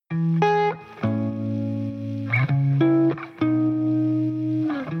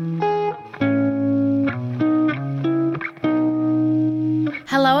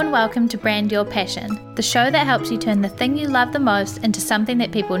welcome to Brand Your Passion, the show that helps you turn the thing you love the most into something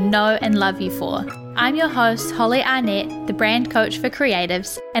that people know and love you for. I'm your host, Holly Arnett, the brand coach for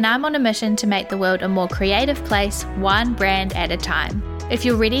creatives, and I'm on a mission to make the world a more creative place, one brand at a time. If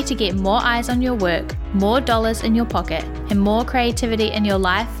you're ready to get more eyes on your work, more dollars in your pocket, and more creativity in your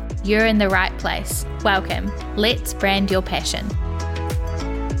life, you're in the right place. Welcome. Let's brand your passion.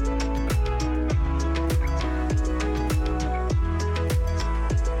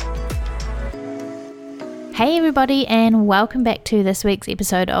 Hey everybody, and welcome back to this week's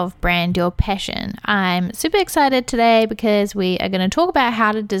episode of Brand Your Passion. I'm super excited today because we are going to talk about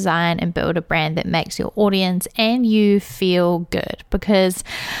how to design and build a brand that makes your audience and you feel good, because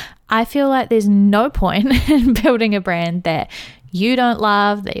I feel like there's no point in building a brand that you don't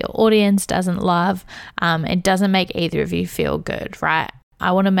love, that your audience doesn't love. It doesn't make either of you feel good, right?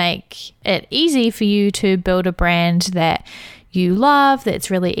 I want to make it easy for you to build a brand that you love, that's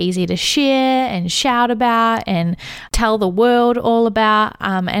really easy to share and shout about and tell the world all about.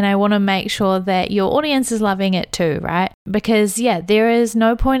 And I want to make sure that your audience is loving it too, right? Because there is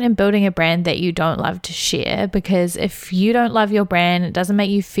no point in building a brand that you don't love to share, because if you don't love your brand, it doesn't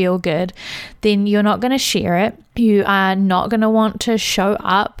make you feel good, then you're not going to share it. You are not going to want to show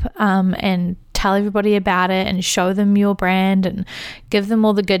up and tell everybody about it and show them your brand and give them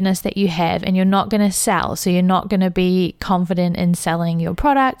all the goodness that you have, and you're not going to sell. So you're not going to be confident in selling your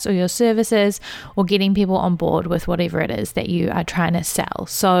products or your services or getting people on board with whatever it is that you are trying to sell.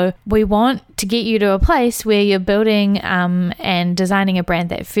 So we want to get you to a place where you're building and designing a brand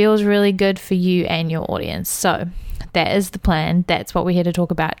that feels really good for you and your audience. So that is the plan. That's what we're here to talk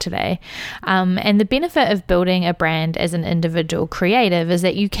about today. And the benefit of building a brand as an individual creative is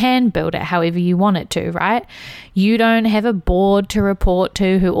that you can build it however you want it to, right? You don't have a board to report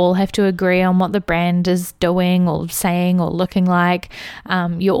to who all have to agree on what the brand is doing or saying or looking like.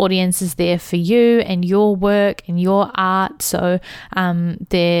 Your audience is there for you and your work and your art. So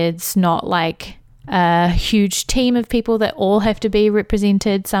there's not like a huge team of people that all have to be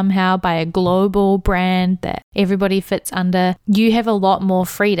represented somehow by a global brand that everybody fits under. You have a lot more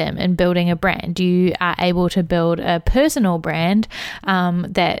freedom in building a brand. You are able to build a personal brand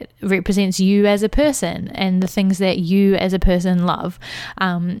that represents you as a person and the things that you as a person love,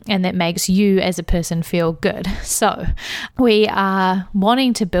 and that makes you as a person feel good. So we are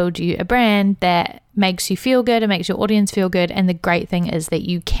wanting to build you a brand that makes you feel good and makes your audience feel good. And the great thing is that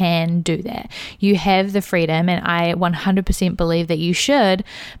you can do that. You have the freedom, and I 100% believe that you should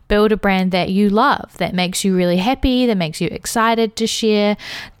build a brand that you love, that makes you really happy, that makes you excited to share,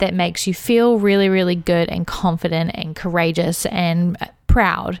 that makes you feel really, really good and confident and courageous and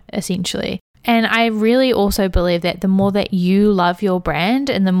proud, essentially. And I really also believe that the more that you love your brand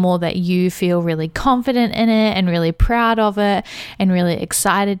and the more that you feel really confident in it and really proud of it and really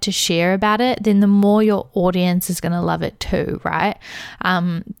excited to share about it, then the more your audience is going to love it too, right?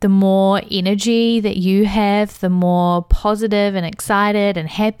 The more energy that you have, the more positive and excited and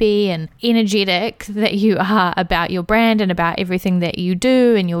happy and energetic that you are about your brand and about everything that you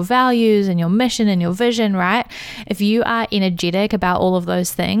do and your values and your mission and your vision, right? If you are energetic about all of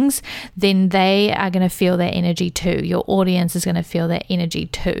those things, then they are going to feel that energy too. Your audience is going to feel that energy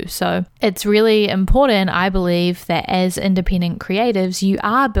too. So it's really important, I believe, that as independent creatives, you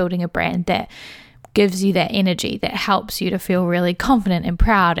are building a brand that gives you that energy, that helps you to feel really confident and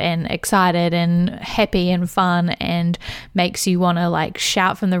proud and excited and happy and fun, and makes you want to like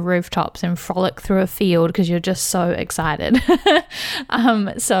shout from the rooftops and frolic through a field because you're just so excited.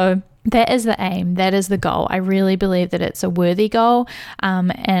 So that is the aim. That is the goal. I really believe that it's a worthy goal,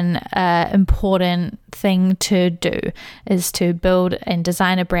 and an important thing to do is to build and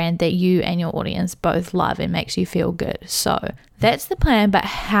design a brand that you and your audience both love and makes you feel good. So that's the plan, but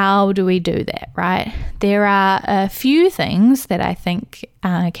how do we do that, right? There are a few things that I think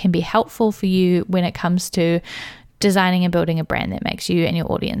can be helpful for you when it comes to designing and building a brand that makes you and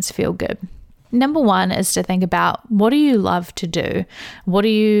your audience feel good. Number one is to think about, what do you love to do? What do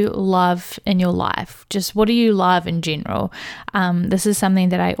you love in your life? Just what do you love in general? This is something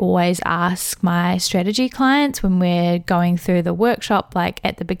that I always ask my strategy clients when we're going through the workshop. Like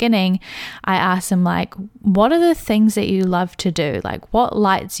at the beginning, I ask them like, what are the things that you love to do? Like what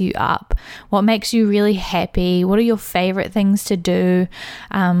lights you up? What makes you really happy? What are your favorite things to do?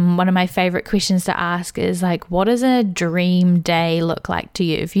 One of my favorite questions to ask is like, what does a dream day look like to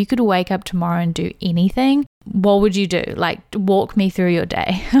you? If you could wake up tomorrow and do anything, what would you do? Like, walk me through your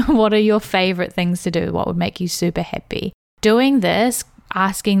day. What are your favorite things to do? What would make you super happy? Doing this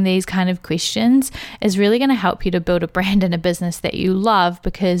asking these kind of questions is really going to help you to build a brand and a business that you love,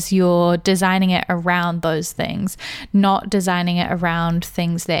 because you're designing it around those things, not designing it around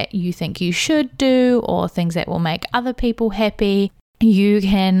things that you think you should do or things that will make other people happy. You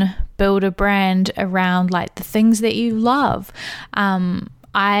can build a brand around like the things that you love.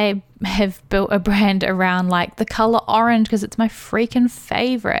 I have built a brand around like the color orange because it's my freaking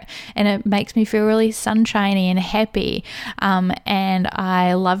favorite and it makes me feel really sunshiny and happy. And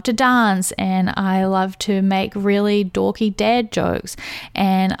I love to dance, and I love to make really dorky dad jokes,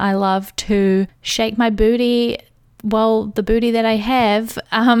 and I love to shake my booty, well, the booty that I have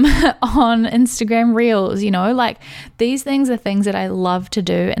on Instagram Reels, like these things are things that I love to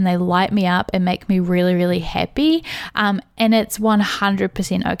do, and they light me up and make me really, really happy. And it's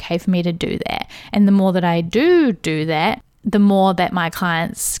 100% okay for me to do that. And the more that I do that, the more that my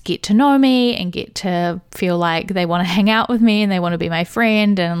clients get to know me and get to feel like they want to hang out with me and they want to be my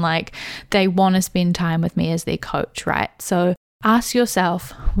friend and like they want to spend time with me as their coach, right? So ask yourself,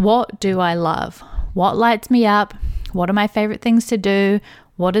 what do I love? What lights me up? What are my favorite things to do?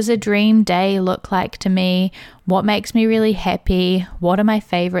 What does a dream day look like to me? What makes me really happy? What are my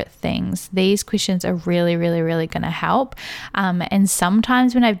favorite things? These questions are really, really, really going to help. And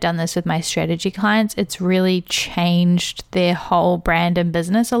sometimes when I've done this with my strategy clients, it's really changed their whole brand and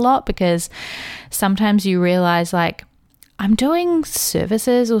business a lot, because sometimes you realize like, I'm doing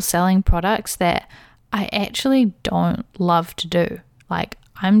services or selling products that I actually don't love to do. Like,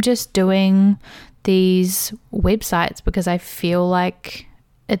 I'm just doing these websites because I feel like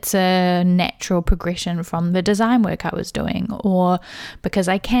it's a natural progression from the design work I was doing, or because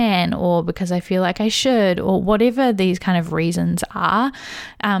I can, or because I feel like I should, or whatever these kind of reasons are.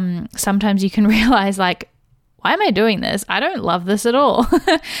 Sometimes you can realize like, why am I doing this? I don't love this at all.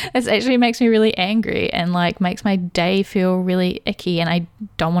 It actually makes me really angry and like makes my day feel really icky, and I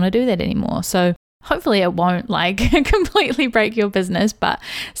don't want to do that anymore. So hopefully it won't like completely break your business, but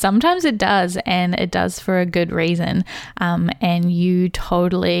sometimes it does, and it does for a good reason. And you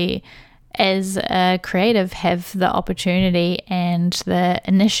totally, as a creative, have the opportunity and the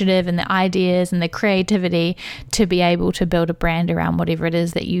initiative and the ideas and the creativity to be able to build a brand around whatever it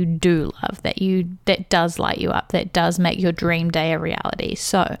is that you do love, that does light you up, that does make your dream day a reality.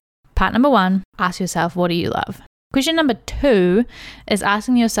 So part number 1, ask yourself, what do you love? Question number 2 is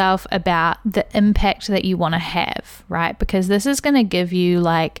asking yourself about the impact that you want to have, right? Because this is going to give you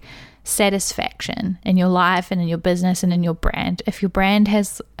like satisfaction in your life and in your business and in your brand. If your brand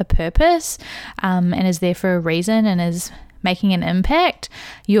has a purpose and is there for a reason and is making an impact,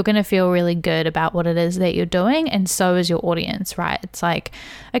 you're going to feel really good about what it is that you're doing, and so is your audience, right? It's like,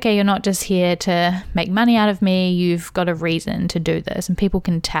 okay, you're not just here to make money out of me, you've got a reason to do this, and people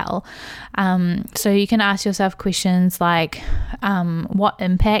can tell. So you can ask yourself questions like, what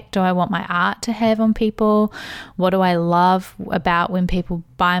impact do I want my art to have on people? What do I love about when people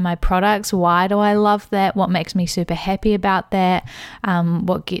buy my products? Why do I love that? What makes me super happy about that?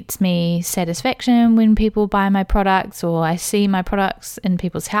 What gets me satisfaction when people buy my products, or I see my products in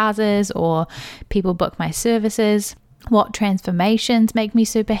people's houses, or people book my services? What transformations make me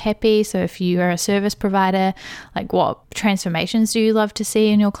super happy? So if you are a service provider, like what transformations do you love to see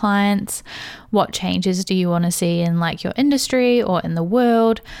in your clients? What changes do you want to see in like your industry or in the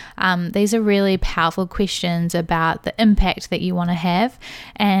world? These are really powerful questions about the impact that you want to have,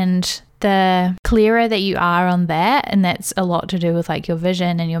 and the clearer that you are on that, and that's a lot to do with like your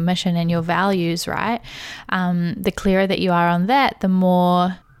vision and your mission and your values, right? The clearer that you are on that, the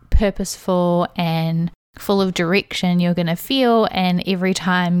more purposeful and full of direction you're going to feel. And every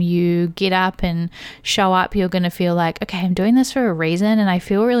time you get up and show up, you're going to feel like, okay, I'm doing this for a reason and I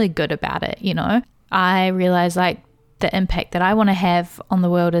feel really good about it. I realize like the impact that I want to have on the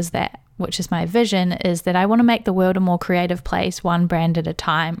world is that, which is my vision, is that I want to make the world a more creative place, one brand at a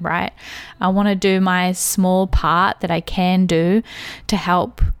time, right? I want to do my small part that I can do to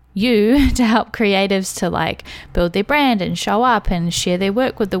help creatives to like build their brand and show up and share their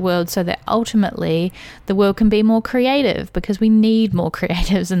work with the world, so that ultimately the world can be more creative, because we need more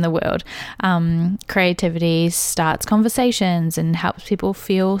creatives in the world. Creativity starts conversations and helps people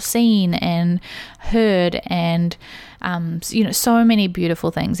feel seen and heard, and so many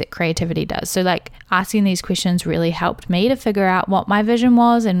beautiful things that creativity does. So like asking these questions really helped me to figure out what my vision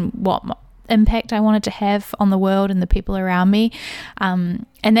was and what impact I wanted to have on the world and the people around me.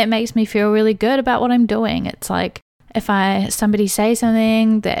 And that makes me feel really good about what I'm doing. It's like if somebody say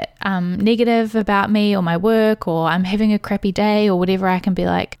something that negative about me or my work, or I'm having a crappy day or whatever, I can be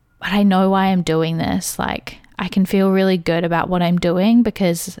like, but I know why I'm doing this. Like I can feel really good about what I'm doing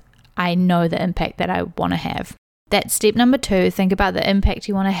because I know the impact that I want to have. that's step number 2. Think about the impact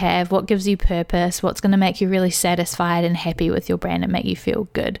you want to have, what gives you purpose, what's going to make you really satisfied and happy with your brand and make you feel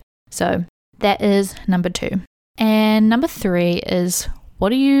good. So that is number 2. And number 3 is,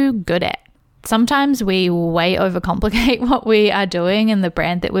 what are you good at? Sometimes we way overcomplicate what we are doing and the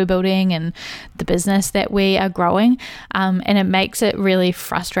brand that we're building and the business that we are growing. And it makes it really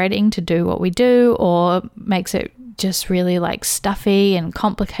frustrating to do what we do, or makes it just really like stuffy and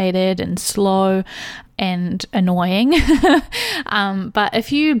complicated and slow and annoying. But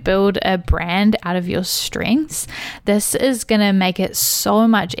if you build a brand out of your strengths, this is going to make it so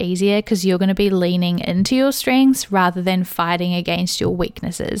much easier, because you're going to be leaning into your strengths rather than fighting against your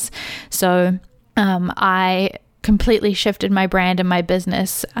weaknesses. So I completely shifted my brand and my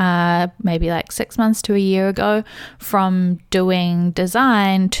business maybe like 6 months to a year ago, from doing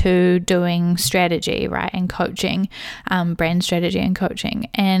design to doing strategy, right, and coaching, brand strategy and coaching.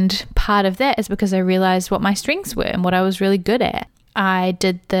 And part of that is because I realized what my strengths were and what I was really good at. I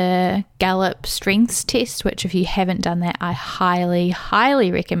did the Gallup strengths test, which if you haven't done that, I highly,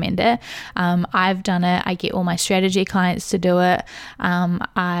 highly recommend it. I've done it. I get all my strategy clients to do it.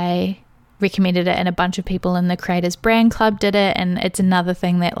 I recommended it, and a bunch of people in the Creators Brand Club did it, and it's another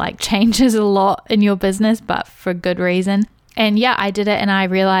thing that like changes a lot in your business, but for good reason. And yeah, I did it, and I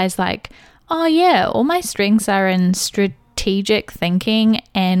realized like, oh yeah, all my strengths are in strategic thinking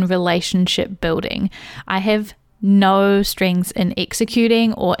and relationship building. I have no strengths in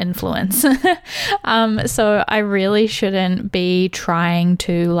executing or influence. So I really shouldn't be trying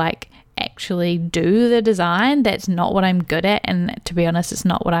to like actually do the design. That's not what I'm good at, and to be honest, it's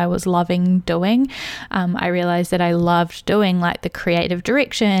not what I was loving doing. I realized that I loved doing like the creative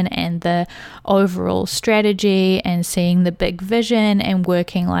direction and the overall strategy and seeing the big vision and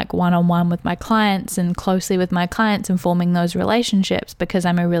working like one-on-one with my clients and closely with my clients and forming those relationships, because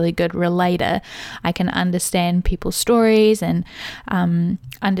I'm a really good relator. I can understand people's stories and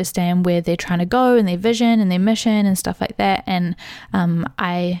understand where they're trying to go and their vision and their mission and stuff like that, and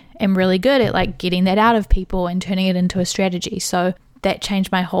I am really good at like getting that out of people and turning it into a strategy. So that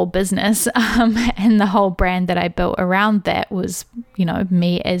changed my whole business, and the whole brand that I built around that was, you know,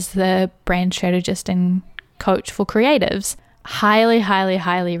 me as the brand strategist and coach for creatives. Highly, highly,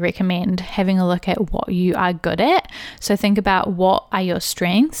 highly recommend having a look at what you are good at. So think about what are your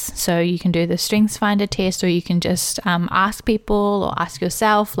strengths. So you can do the Strengths Finder test, or you can just ask people or ask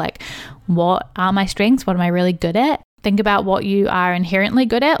yourself, like, what are my strengths? What am I really good at? Think about what you are inherently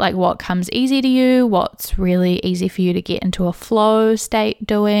good at, like what comes easy to you, what's really easy for you to get into a flow state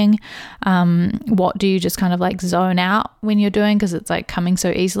doing, what do you just kind of like zone out when you're doing because it's like coming so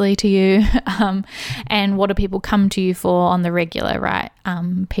easily to you, and what do people come to you for on the regular, right?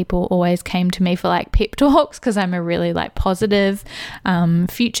 People always came to me for like pep talks because I'm a really like positive,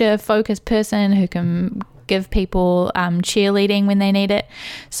 future focused person who can give people cheerleading when they need it.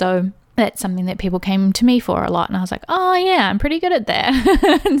 So that's something that people came to me for a lot, and I was like, oh yeah, I'm pretty good at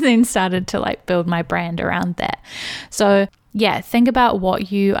that. And then started to like build my brand around that. So yeah, think about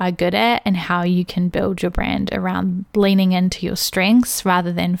what you are good at and how you can build your brand around leaning into your strengths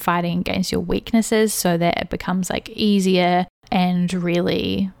rather than fighting against your weaknesses, so that it becomes like easier and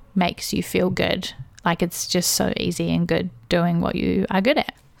really makes you feel good. Like it's just so easy and good doing what you are good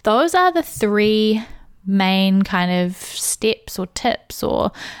at. Those are the 3 main kind of steps or tips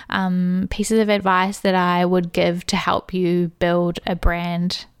or pieces of advice that I would give to help you build a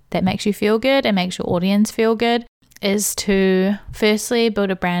brand that makes you feel good and makes your audience feel good, is to firstly build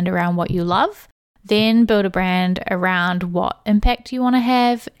a brand around what you love, then build a brand around what impact you want to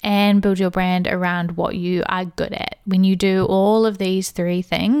have, and build your brand around what you are good at. When you do all of these 3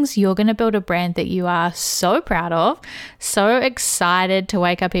 things, you're going to build a brand that you are so proud of, so excited to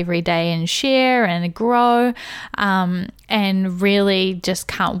wake up every day and share and grow, and really just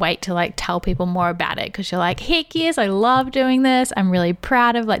can't wait to like tell people more about it, because you're like, heck yes, I love doing this. I'm really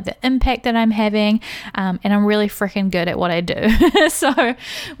proud of like the impact that I'm having, and I'm really freaking good at what I do. So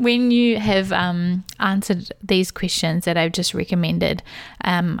when you have answered these questions that I've just recommended,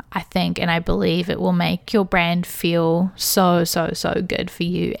 I think and I believe it will make your brand feel so good for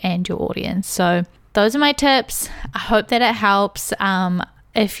you and your audience. So those are my tips. I hope that it helps.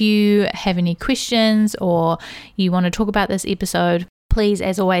 If you have any questions or you want to talk about this episode, please,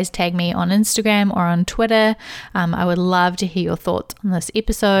 as always, tag me on Instagram or on Twitter. I would love to hear your thoughts on this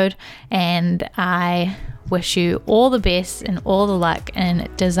episode, and I wish you all the best and all the luck in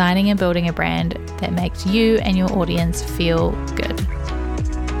designing and building a brand that makes you and your audience feel good.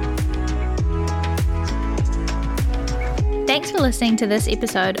 Thanks for listening to this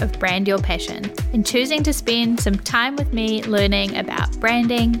episode of Brand Your Passion and choosing to spend some time with me learning about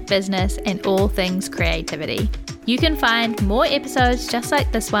branding, business, and all things creativity. You can find more episodes just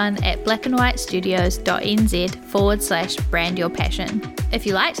like this one at blackandwhitestudios.nz/brandyourpassion. If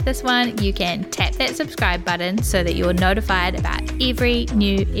you liked this one, you can tap that subscribe button so that you're notified about every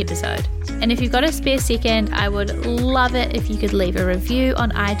new episode. And if you've got a spare second, I would love it if you could leave a review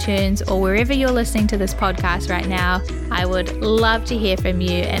on iTunes or wherever you're listening to this podcast right now. I would love to hear from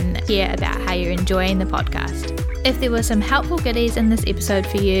you and hear about how you're enjoying the podcast. If there were some helpful goodies in this episode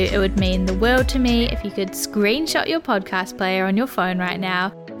for you, it would mean the world to me if you could screenshot your podcast player on your phone right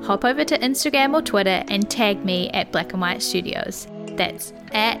now, hop over to Instagram or Twitter and tag me at Black and White Studios. That's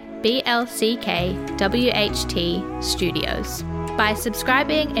at BLCKWHT Studios. By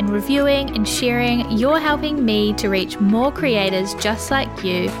subscribing and reviewing and sharing, you're helping me to reach more creators just like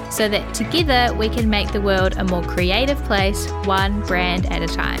you so that together we can make the world a more creative place, one brand at a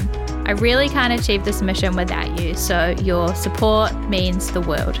time. I really can't achieve this mission without you, so your support means the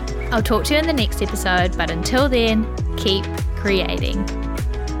world. I'll talk to you in the next episode, but until then, keep creating.